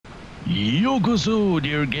Yokoso,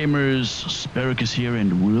 dear gamers, Sparrowcus here,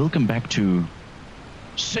 and welcome back to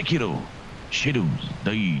Sekiro, Shadows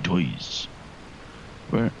Die Toys.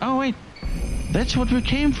 Oh wait, that's what we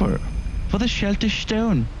came for the shelter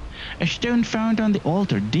stone. A stone found on the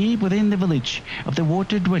altar deep within the village of the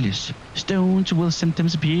water dwellers. Stones will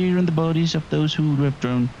sometimes appear on the bodies of those who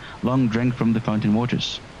have long drank from the fountain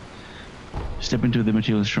waters. Step into the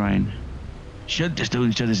material shrine. Shelter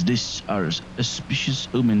stones such as this are a auspicious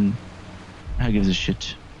omen. Who gives a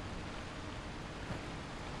shit?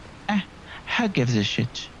 Who gives a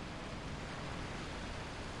shit?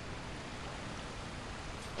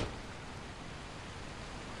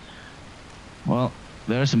 Well,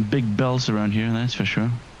 there are some big bells around here, that's for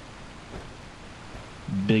sure.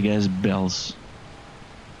 Big ass bells.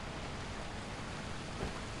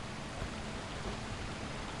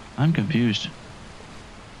 I'm confused.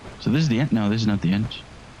 So this is the end? No, this is not the end.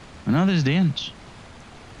 Oh, no, this is the end.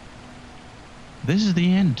 This is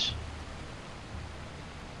the end.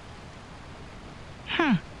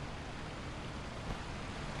 Huh.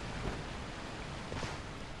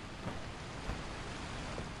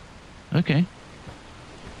 Okay.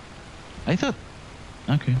 I thought...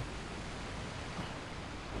 Okay.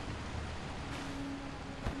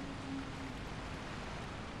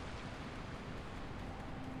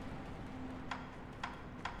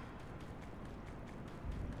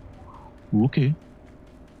 Okay.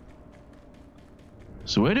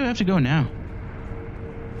 So where do I have to go now?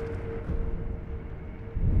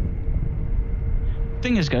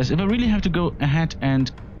 Thing is, guys, if I really have to go ahead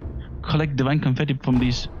and collect divine confetti from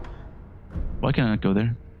these... Why can't I not go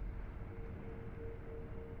there?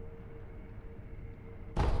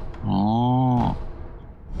 Oh.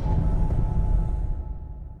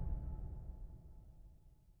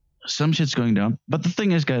 Some shit's going down. But the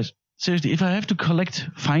thing is, guys, seriously, if I have to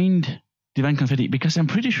find divine confetti, because I'm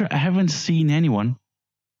pretty sure I haven't seen anyone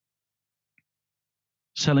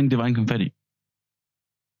selling divine confetti.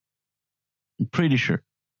 I'm pretty sure.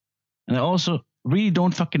 And I also really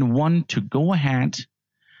don't fucking want to go ahead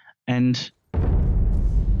and...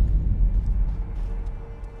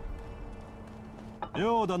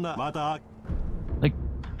 Like,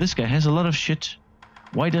 this guy has a lot of shit.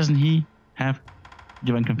 Why doesn't he have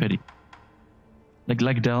divine confetti?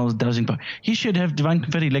 Like dowsing powder. He should have divine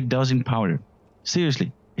confetti like dowsing powder.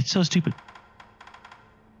 Seriously, it's so stupid.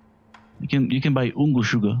 You can buy ungo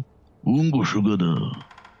sugar. Ungo sugar though.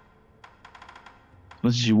 As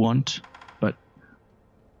much as you want, but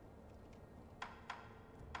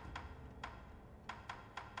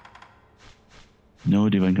no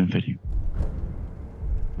divine confetti.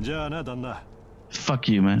 Fuck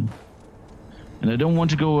you, man. And I don't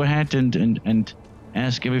want to go ahead and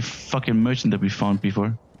ask every fucking merchant that we found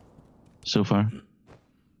before. So far.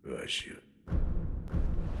 Do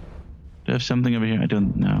I have something over here? I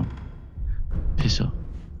don't know. Piss off.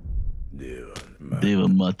 Deva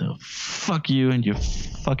mother. Fuck you and your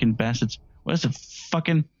fucking bastards. Where's the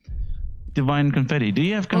fucking divine confetti? Do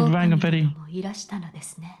you have divine confetti?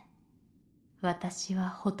 私は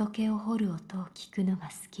仏を掘る音を聞くのが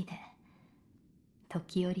好きで、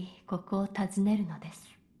時折ここを訪ねるので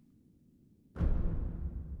す。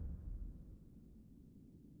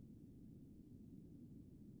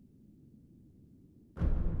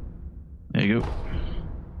There you go.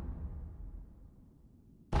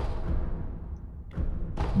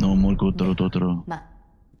 No more Gotoro Totoro.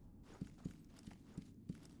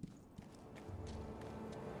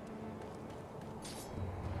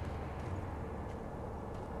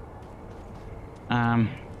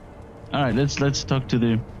 All right, let's talk to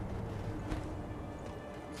the...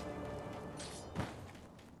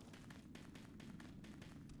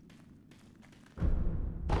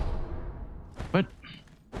 What?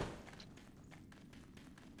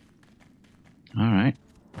 All right.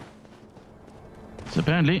 So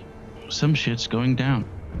apparently, some shit's going down.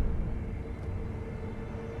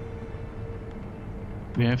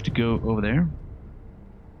 We have to go over there.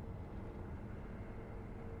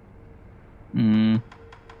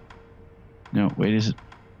 No, wait, is it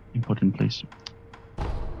important place?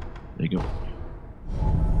 There you go.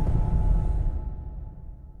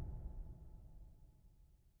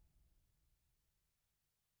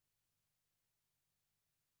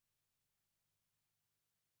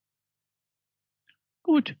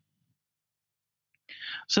 Good.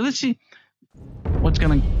 So let's see what's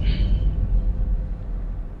gonna...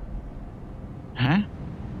 Huh?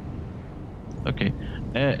 Okay.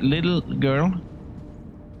 Little girl.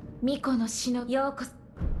 巫女の死のようこそ。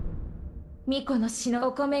巫女の死の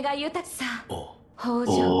お米が豊かさ。北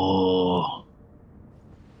条。Oh.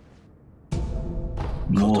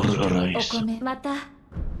 More rice. お米また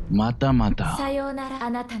Mata mata. さようならあ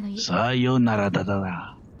なたの Sayonara da da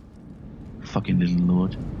da. Fucking little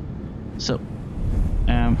lord. So,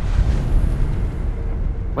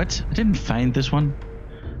 what? I didn't find this one.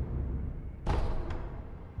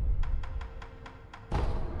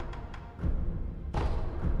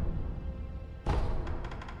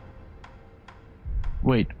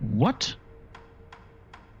 Wait, what?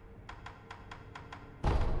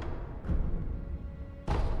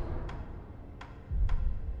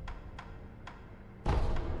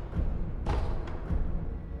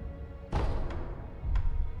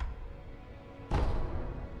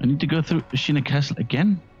 I need to go through Ashina Castle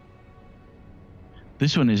again?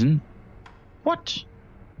 This one isn't. What?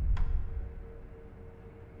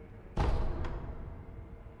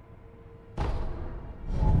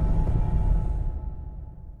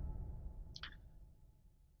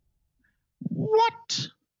 What?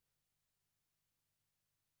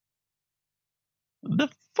 The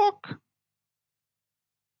fuck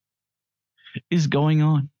is going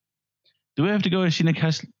on? Do I have to go to Ashina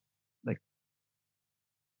Castle? Like,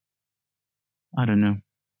 I don't know.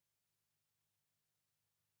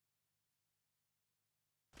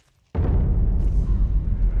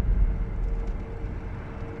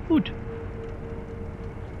 Good.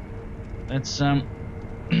 Let's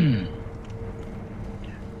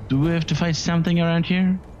do we have to fight something around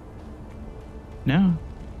here? No?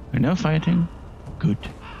 No fighting? Good.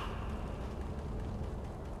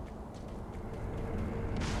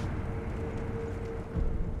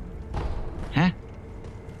 Huh?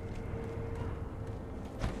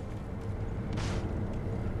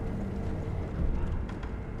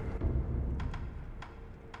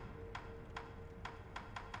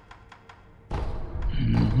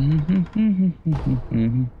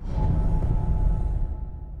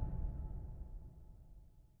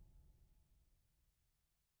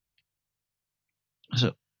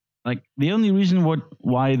 So, like, the only reason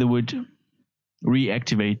why they would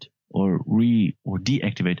reactivate or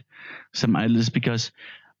deactivate some islands is because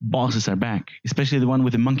bosses are back, especially the one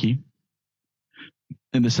with the monkey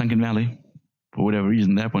in the Sunken Valley. For whatever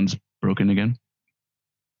reason, that one's broken again.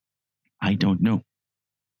 I don't know.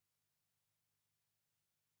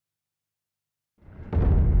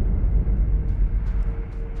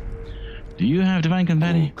 Do you have divine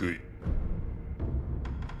company? Okay.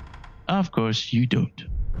 Of course you don't.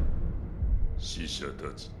 死者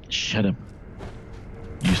たち Shut up,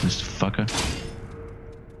 useless fucker.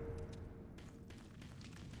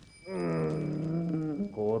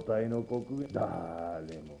 交代の国民誰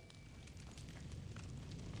も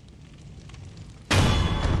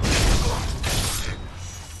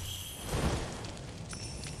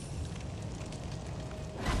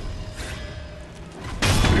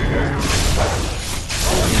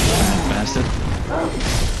Bastard.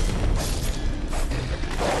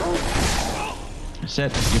 I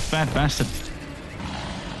said, you fat bastard.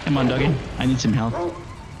 Come on, doggy. I need some help.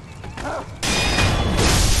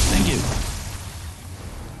 Thank you.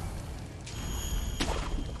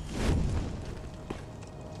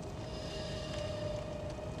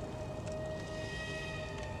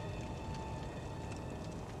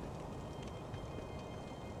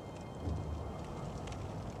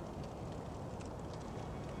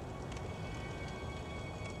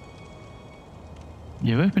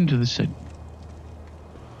 Yeah, open to the side.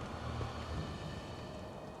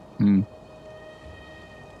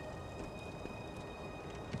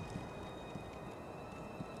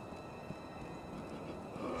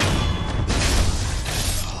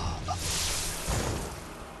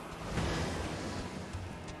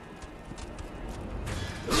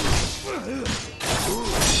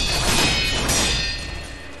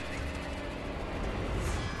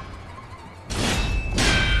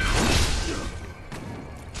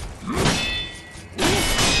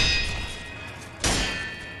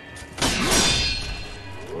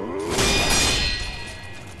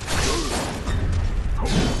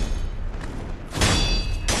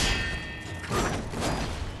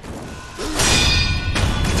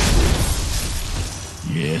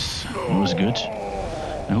 Yes, that was good.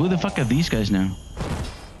 Now who the fuck are these guys now?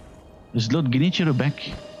 Is Lord Genichiro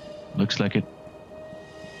back? Looks like it.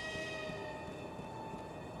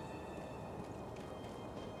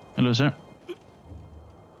 Hello, sir.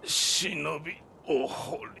 忍びお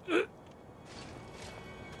堀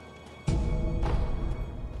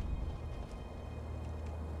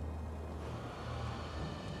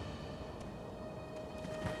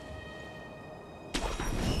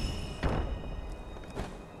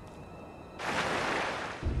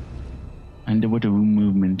Underwater room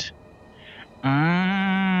movement.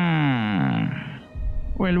 Ah.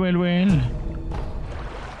 Well.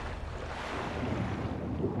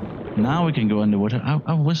 Now we can go underwater.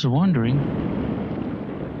 I was wondering.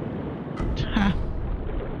 Ha.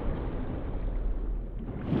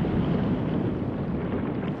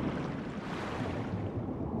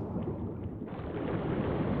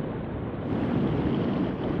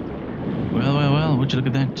 Well, would you look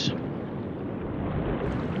at that?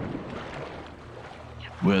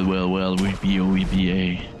 Well,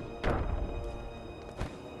 weepy-o-weepy-a.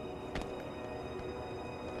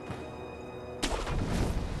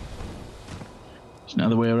 There's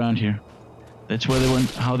another way around here. That's where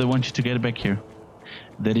how they want you to get back here.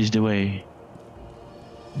 That is the way.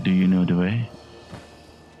 Do you know the way?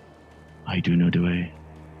 I do know the way.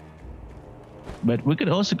 But we could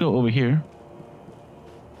also go over here.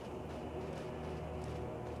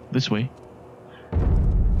 This way.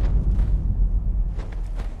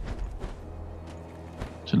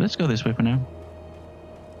 So let's go this way for now.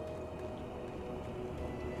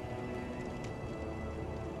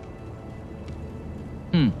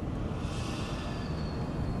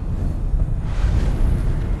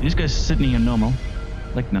 These guys are sitting here normal,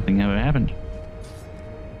 like nothing ever happened.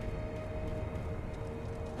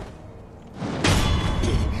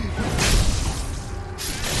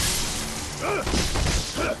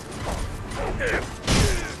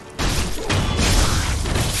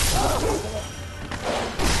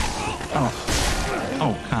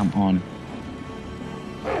 Oh, come on.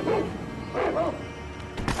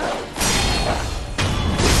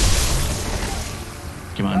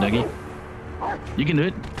 Come on, Dougie. You can do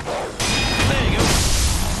it. There you go.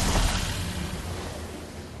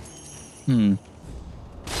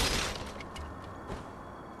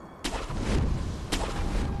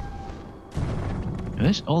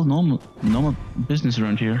 That's all normal business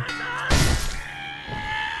around here.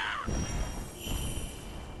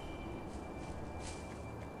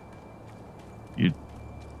 You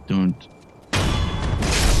don't.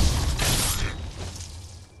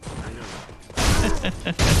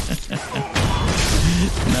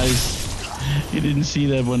 Nice. You didn't see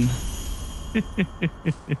that one.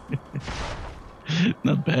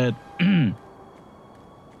 Not bad.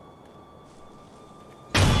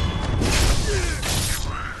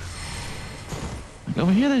 Like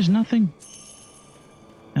over here, there's nothing.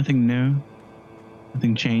 Nothing new.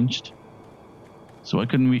 Nothing changed. So why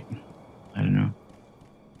couldn't we? I don't know.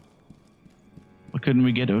 Why couldn't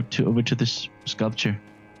we get over to this sculpture?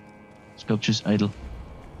 Sculpture's idol.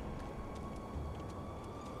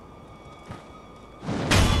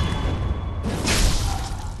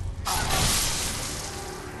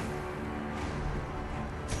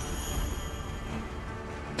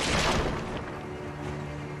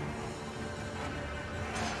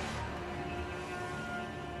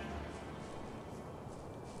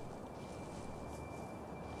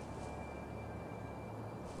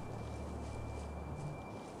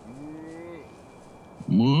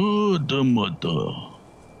 Mother.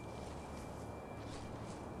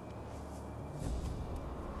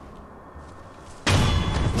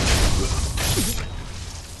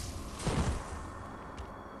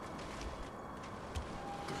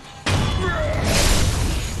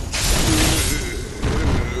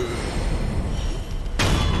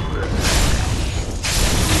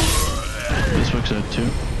 This works out too.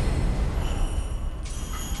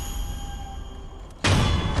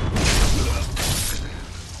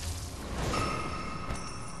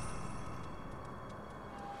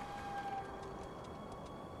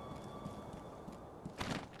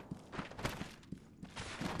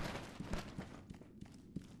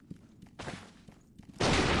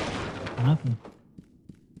 Nothing.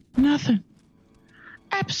 Nothing.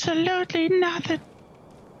 Absolutely nothing.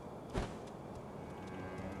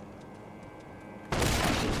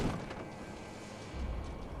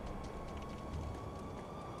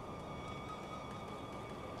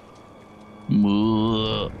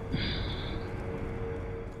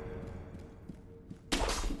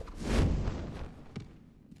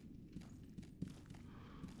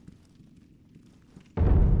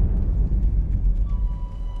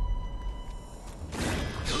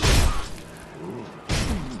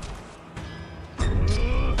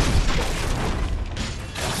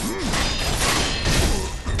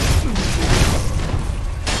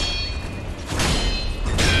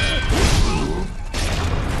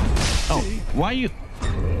 Why you?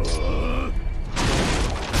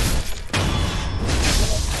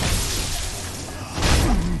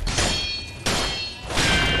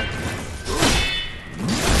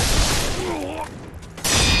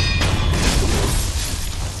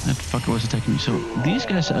 That fucker was attacking me. So these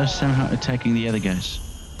guys are somehow attacking the other guys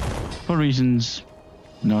for reasons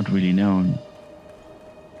not really known.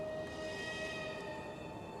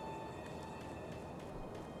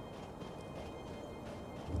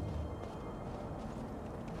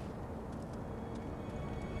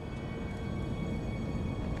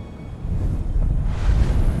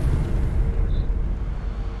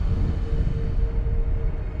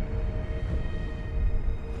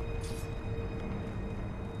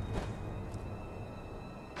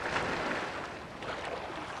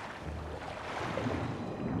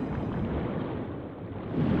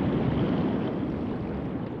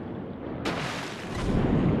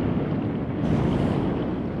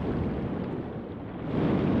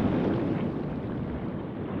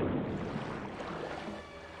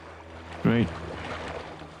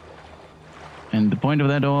 point of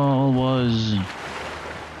that all was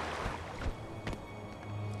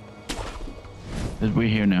that we're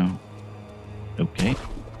here now. Okay.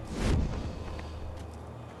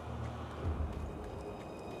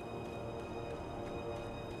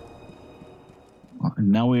 Well,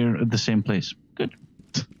 now we're at the same place. Good.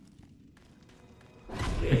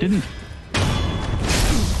 I didn't.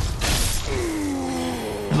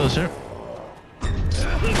 Hello, sir.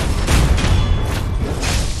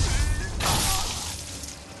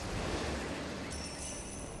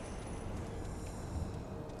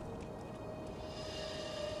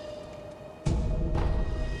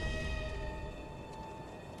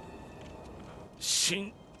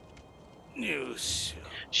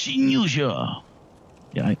 Shinyusha.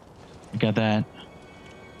 Yeah, I got that.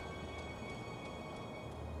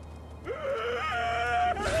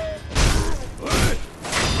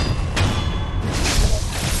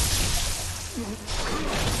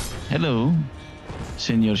 Hello,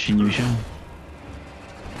 Senor Shinyusha.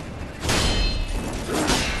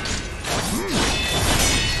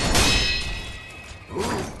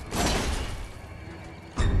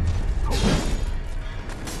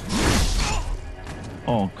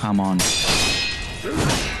 Oh, come on.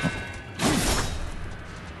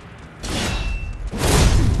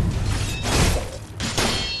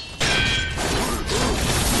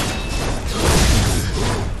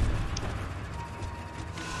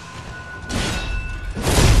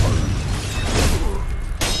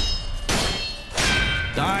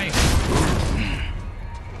 Die.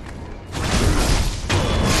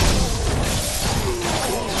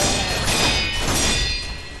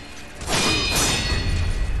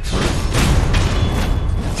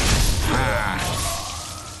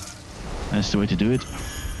 That's the way to do it.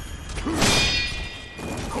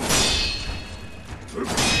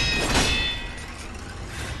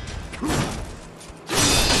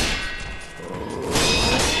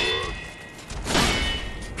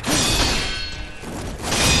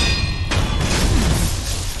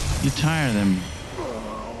 You tire them.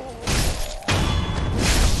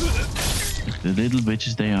 Like the little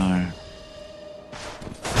bitches they are.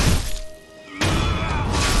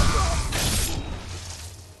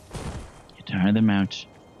 Tire them out.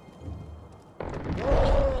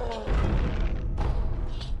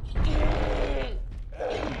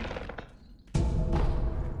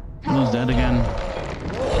 Who's that again?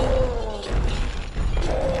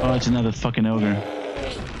 Oh, it's another fucking ogre.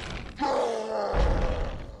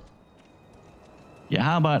 Yeah,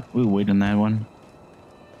 how about we wait on that one?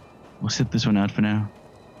 We'll sit this one out for now.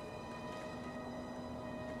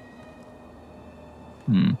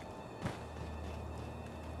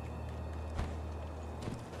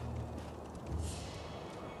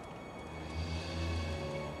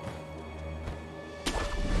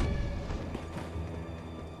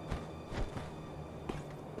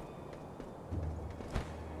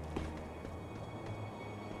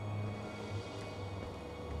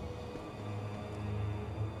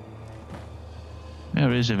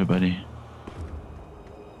 Where is everybody?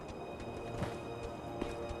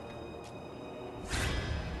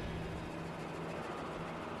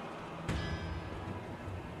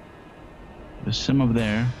 There's some over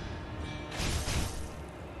there.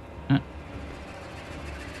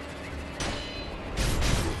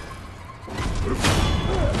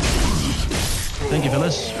 Thank you,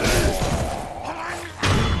 fellas.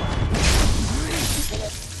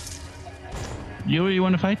 You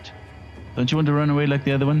want to fight? Don't you want to run away like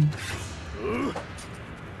the other one? You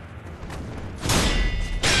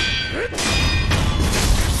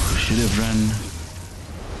should have run.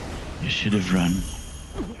 You should have run.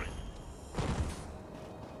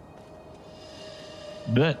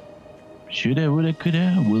 But shoulda, woulda,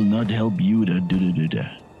 coulda will not help you. Da da da da da.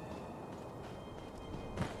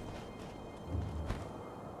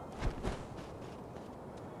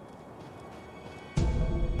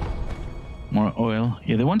 More oil.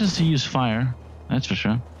 Yeah, they want us to use fire. That's for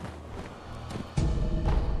sure.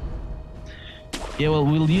 Yeah, well,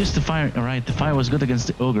 we'll use the fire. Alright, the fire was good against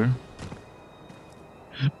the ogre.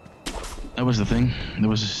 That was the thing. There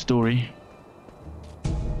was a story.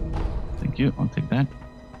 Thank you. I'll take that.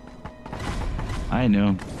 I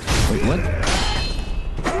know. Wait, what?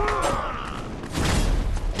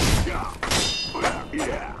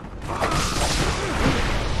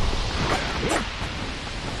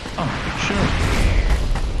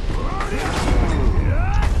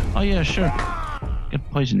 Oh yeah, sure. Get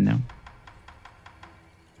poisoned now.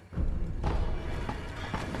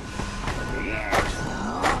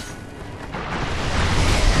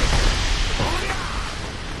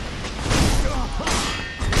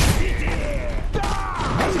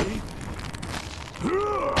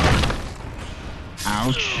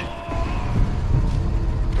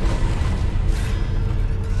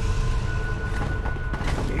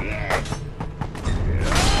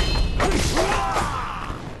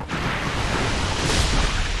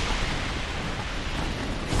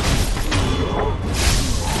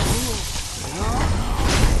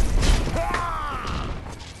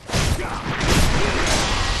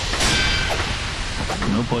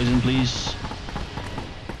 poison, please.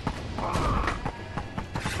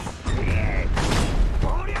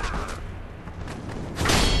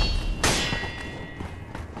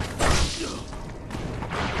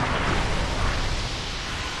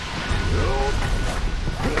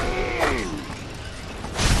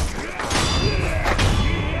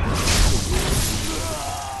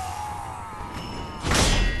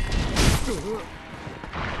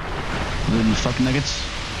 Little fuck nuggets.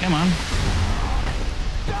 Come on.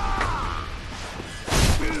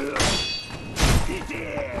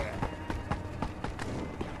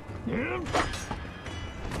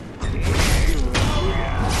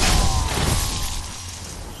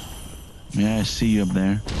 Yeah, I see you up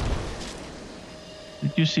there.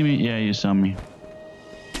 Did you see me? Yeah, you saw me.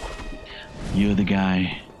 You're the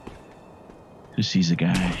guy who sees a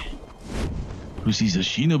guy who sees a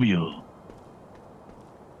shinobi.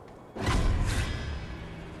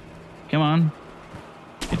 Come on.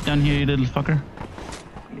 Get down here, you little fucker.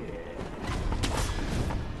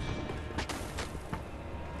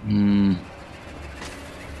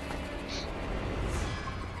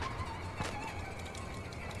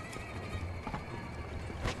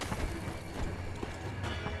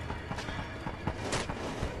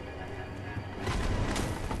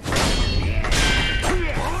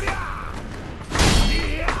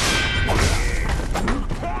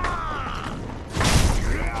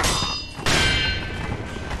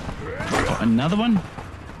 Another one?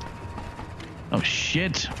 Oh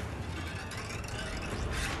shit.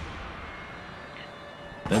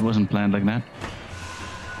 That wasn't planned like that.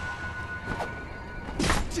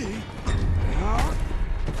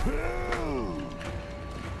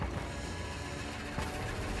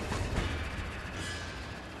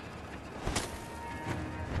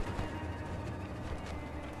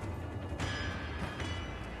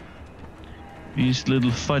 These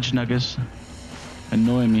little fudge nuggets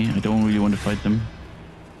annoy me. I don't really want to fight them.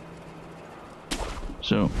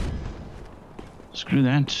 So, screw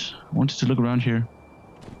that. I wanted to look around here.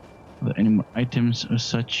 Are there any more items or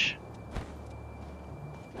such?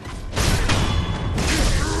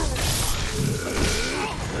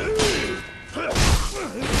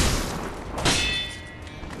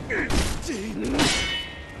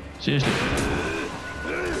 Seriously.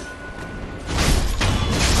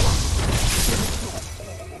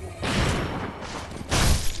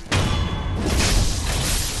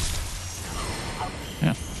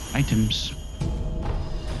 Items.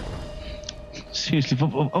 Seriously,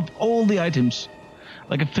 of all the items,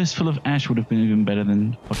 like a fistful of ash would have been even better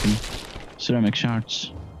than fucking ceramic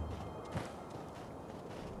shards.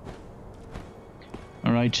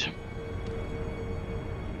 All right.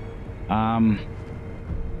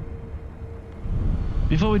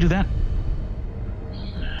 Before we do that,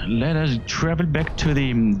 let us travel back to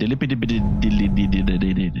the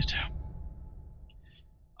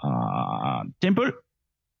temple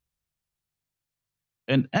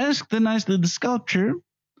and ask the nice little sculpture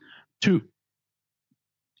to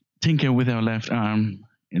tinker with our left arm.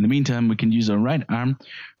 In the meantime, we can use our right arm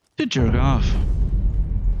to jerk off.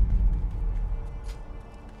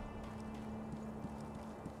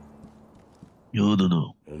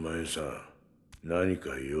 Yododo. お前さん、何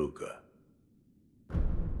か言うか。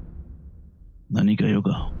何かよ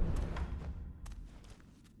か。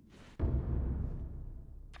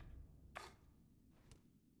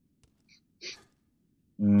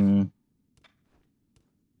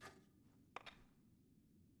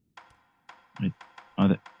Wait,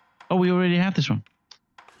 oh, we already have this one.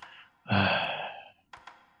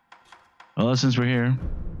 Well, since we're here,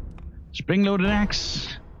 spring-loaded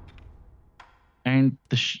axe and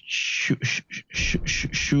the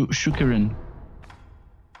shukarin.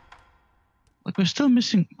 Like we're still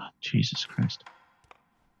missing. Oh, Jesus Christ.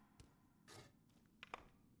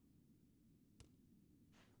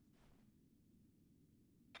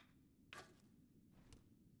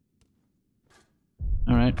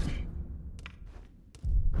 All right.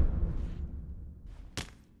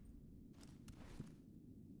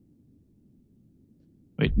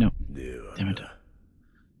 Wait, no. Damn it.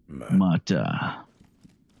 Mata.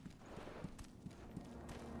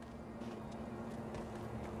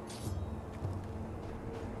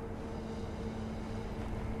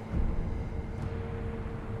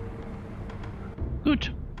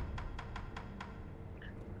 Good.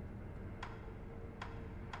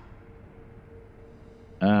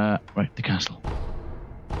 Right, the castle.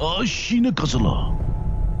 Ashina castle.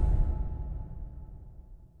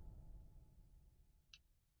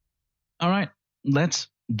 All right, let's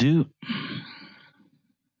do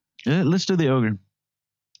the ogre.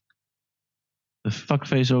 The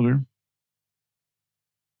fuckface ogre.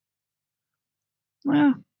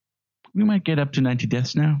 Well, We might get up to 90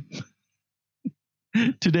 deaths now.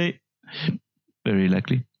 Today. Very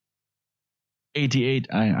likely. 88,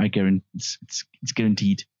 I guarantee. It's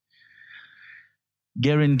guaranteed.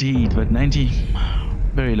 Guaranteed, but 90,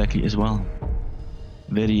 very likely as well.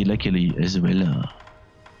 Very luckily as well.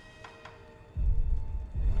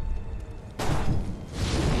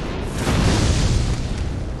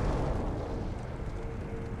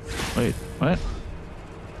 Wait, what?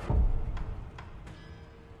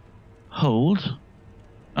 Hold?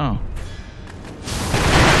 Oh.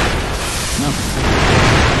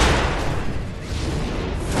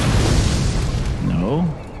 No.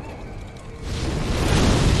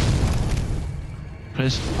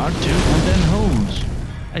 Press R2 and then hold.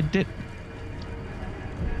 I did.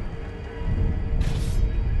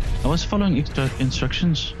 I was following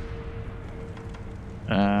instructions.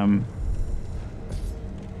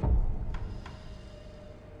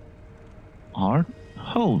 R,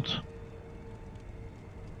 hold.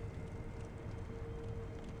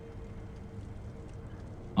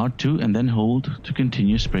 R2 and then hold to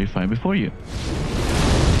continue spray fire before you.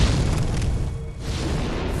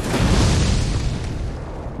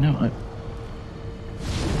 No,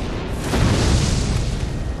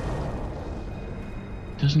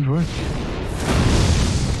 doesn't work.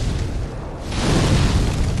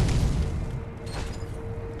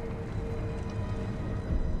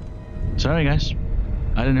 Sorry guys,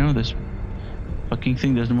 I don't know, this fucking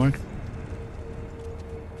thing doesn't work.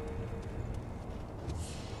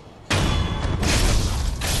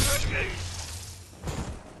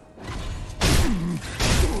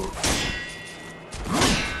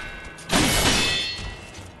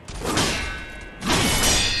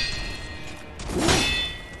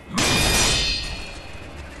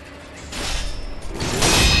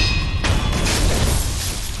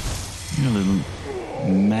 You little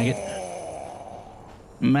maggot.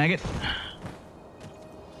 Maggot.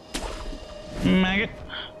 Maggot.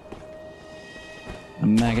 A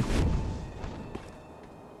maggot.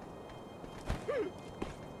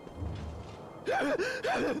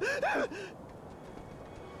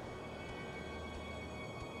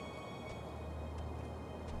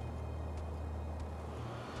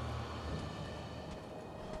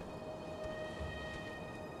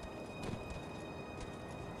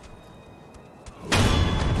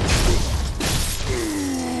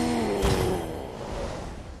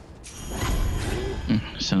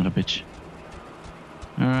 Son of a bitch.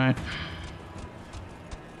 All right.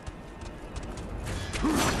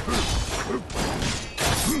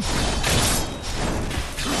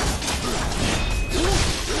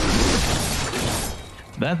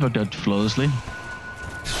 That worked out flawlessly.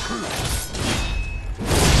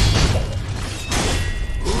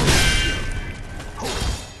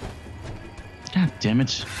 God damn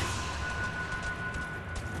it.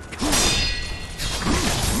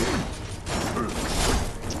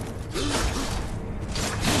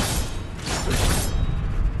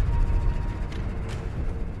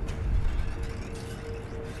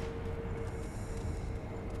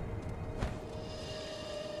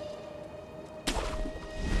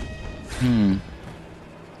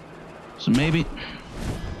 So maybe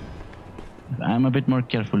if I'm a bit more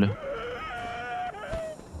careful. Well,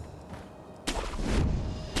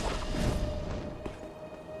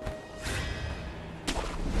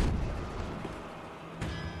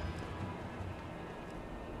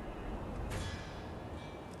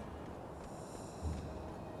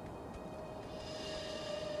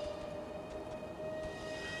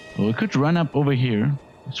 we could run up over here.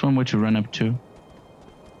 That's one way to run up to.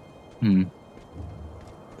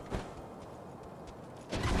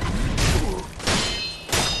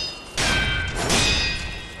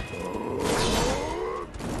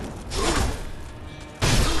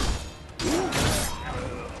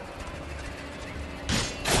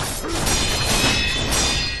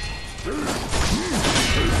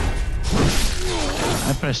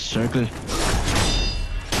 I pressed circle.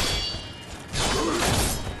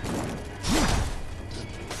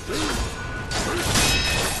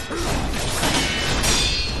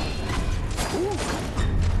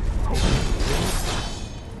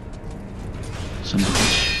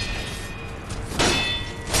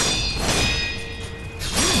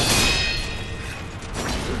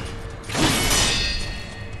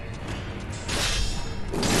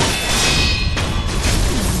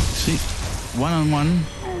 See, one-on-one,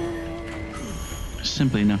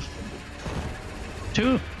 simply enough.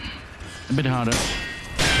 Two, a bit harder.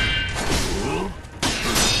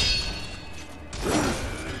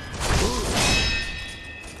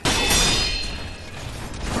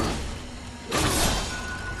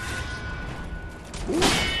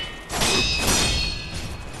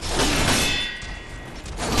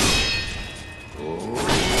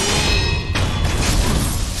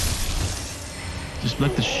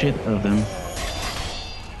 blocked the shit out of them.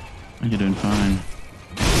 And you're doing fine.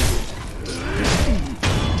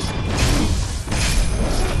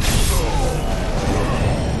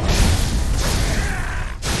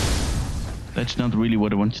 That's not really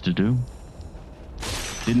what I wanted to do.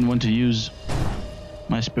 Didn't want to use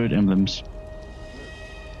my spirit emblems.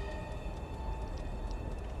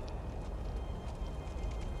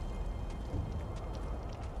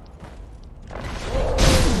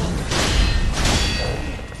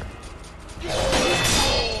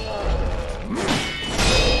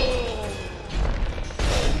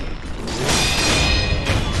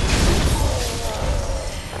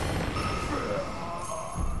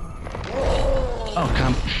 Oh,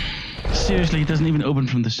 come. Seriously, it doesn't even open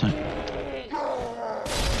from this side.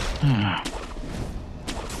 Ah.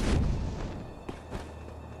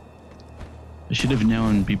 I should have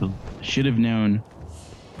known, people. I should have known.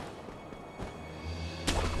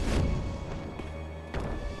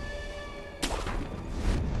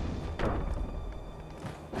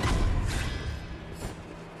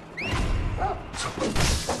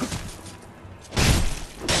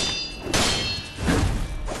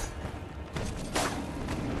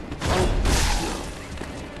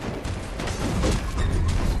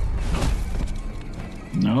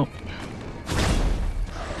 Nope.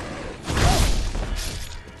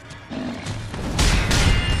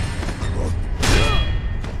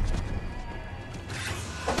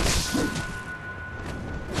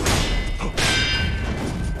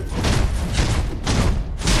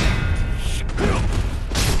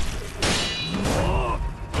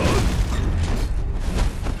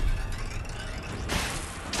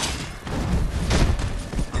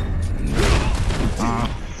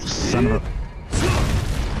 Son of a...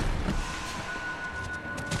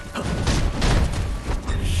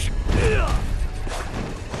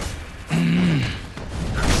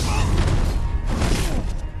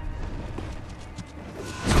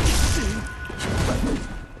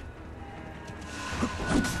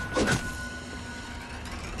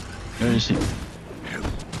 Where is he?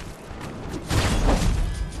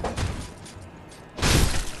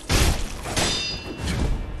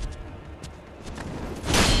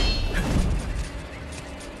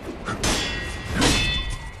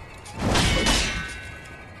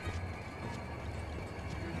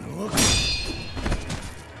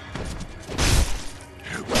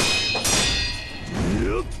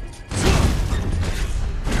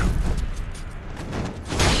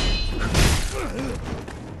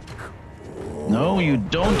 No, you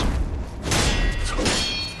don't.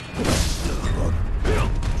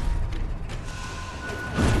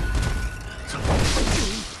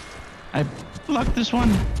 I blocked this one.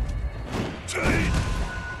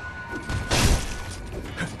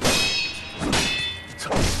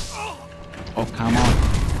 Oh, come on.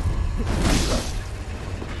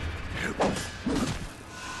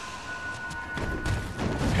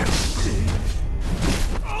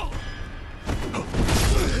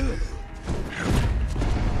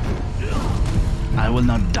 I will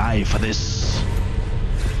not die for this.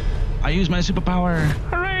 I use my superpower.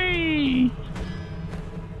 Hooray!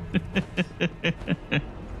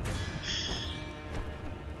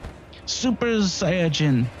 Super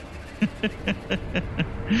Saiyajin.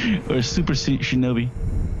 Or Super Shinobi.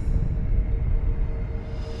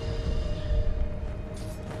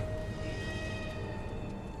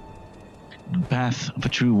 The path of a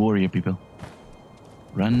true warrior, people.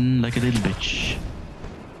 Run like a little bitch.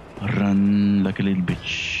 Run like a little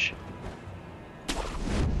bitch.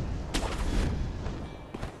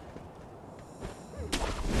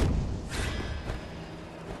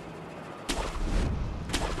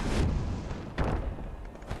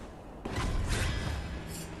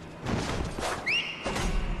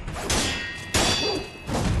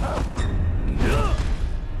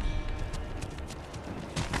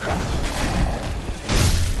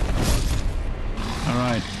 All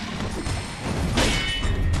right.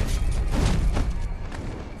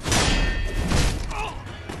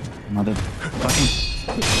 Motherfucking.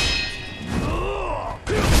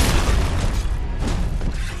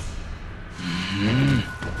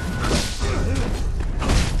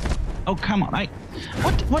 Oh, come on.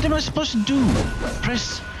 What am I supposed to do?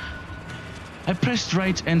 I pressed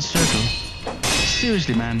right and circle.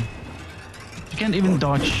 Seriously, man. You can't even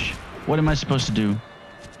dodge. What am I supposed to do?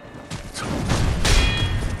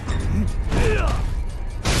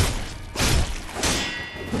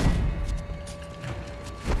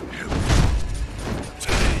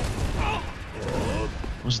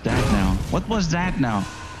 What's that now? What was that now?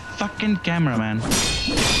 Fucking cameraman.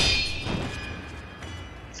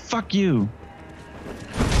 Fuck you.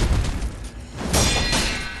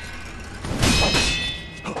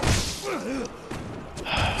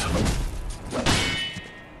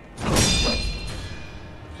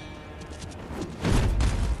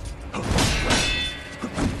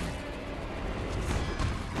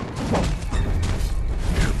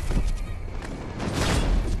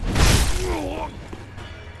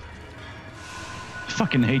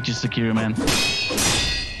 fucking hate you, Sekiro, man.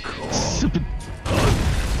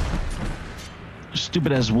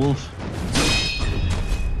 Stupid ass wolf.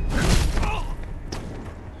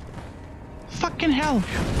 Fucking hell!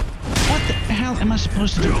 What the hell am I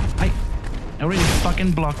supposed to do? I already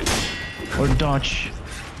fucking block or dodge.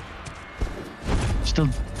 Still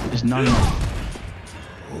is not enough.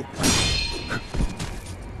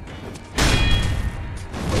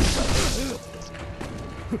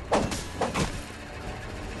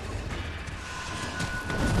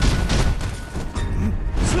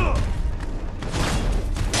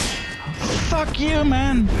 Fuck you,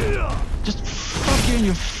 man! Just fuck you in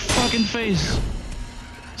your fucking face.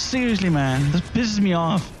 Seriously, man, this pisses me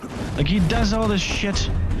off. Like, he does all this shit,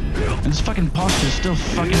 and his fucking posture is still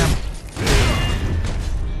fucking up.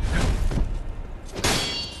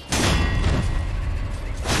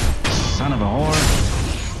 Son of a whore.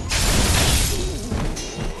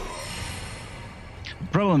 The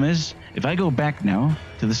problem is, if I go back now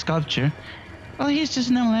to the sculpture, well, he's just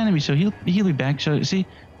an normal enemy, so he'll be back. So, see,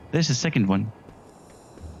 there's the second one.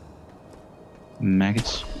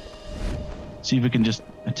 Maggots. See if we can just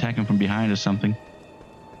attack him from behind or something.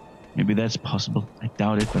 Maybe that's possible. I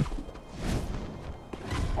doubt it, but...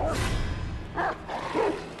 No.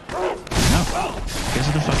 Guess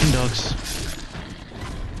of the fucking dogs.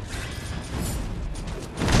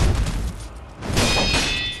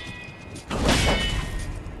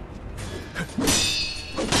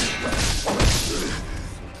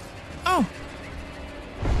 Oh!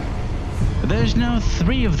 There's now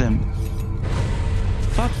 3 of them.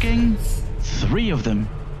 Fucking 3 of them.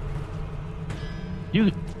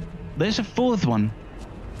 There's a 4th one.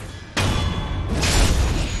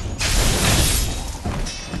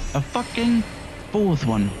 A fucking 4th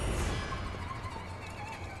one.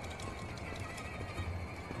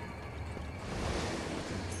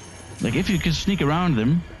 Like, if you could sneak around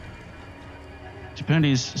them, which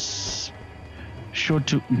apparently is short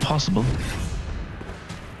to impossible.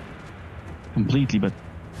 Completely, but...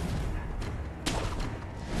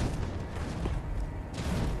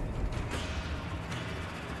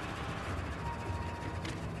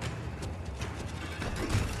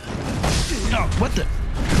 Oh, what the?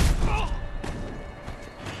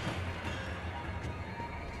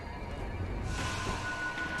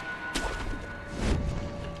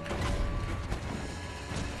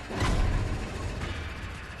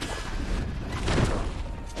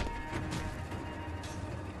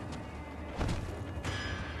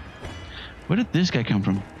 Where did this guy come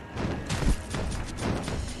from?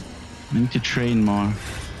 I need to train more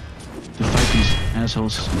to fight these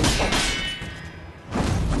assholes.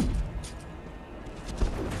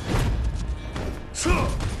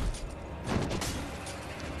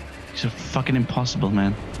 These are fucking impossible,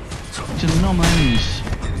 man. These are normal enemies.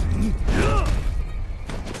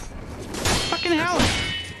 Fucking hell!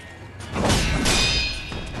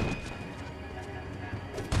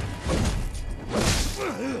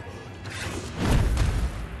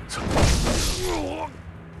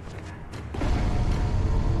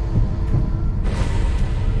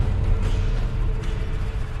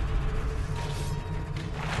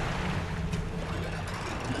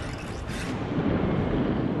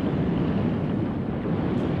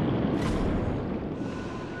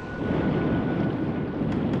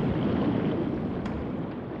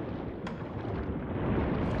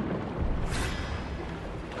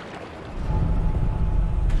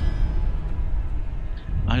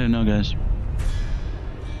 I don't know, guys.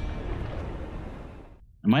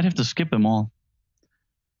 I might have to skip them all.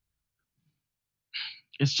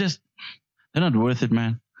 It's just, they're not worth it,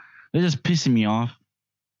 man. They're just pissing me off.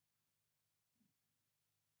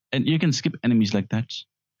 And you can skip enemies like that.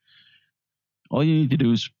 All you need to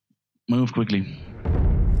do is move quickly.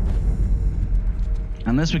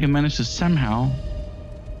 Unless we can manage to somehow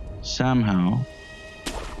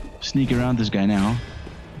sneak around this guy now,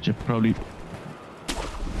 which I probably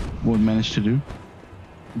won't manage to do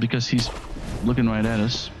because he's looking right at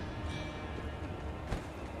us.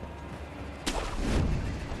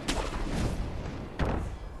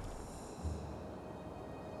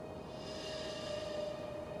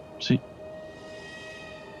 See,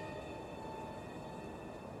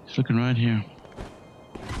 he's looking right here.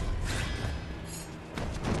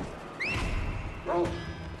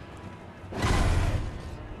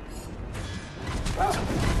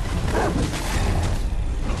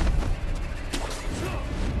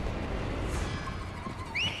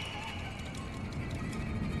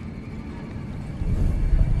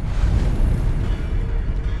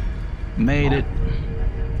 Made it.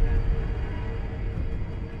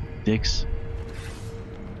 Dicks.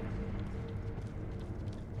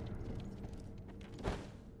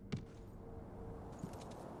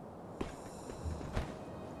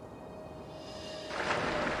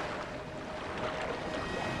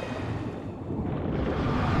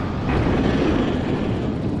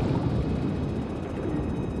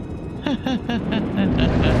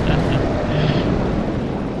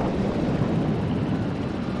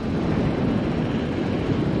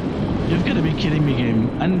 You've got to be kidding me,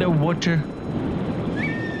 game. Underwater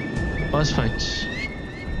boss fights.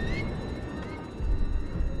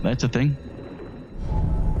 That's a thing.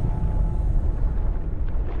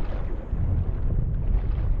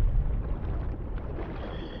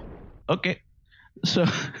 Okay, so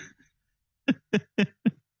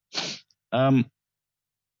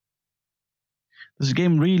this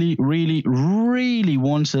game really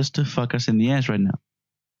wants us to fuck us in the ass right now.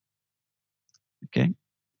 Okay,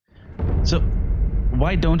 so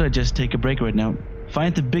why don't I just take a break right now,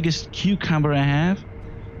 find the biggest cucumber I have,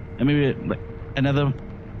 and maybe like another,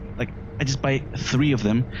 like I just buy 3 of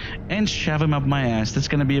them and shove them up my ass. That's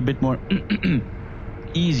gonna be a bit more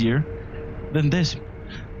easier than this.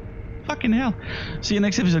 Fucking hell. See you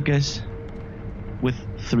next episode, guys, with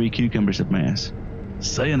 3 cucumbers up my ass.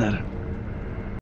 Sayonara.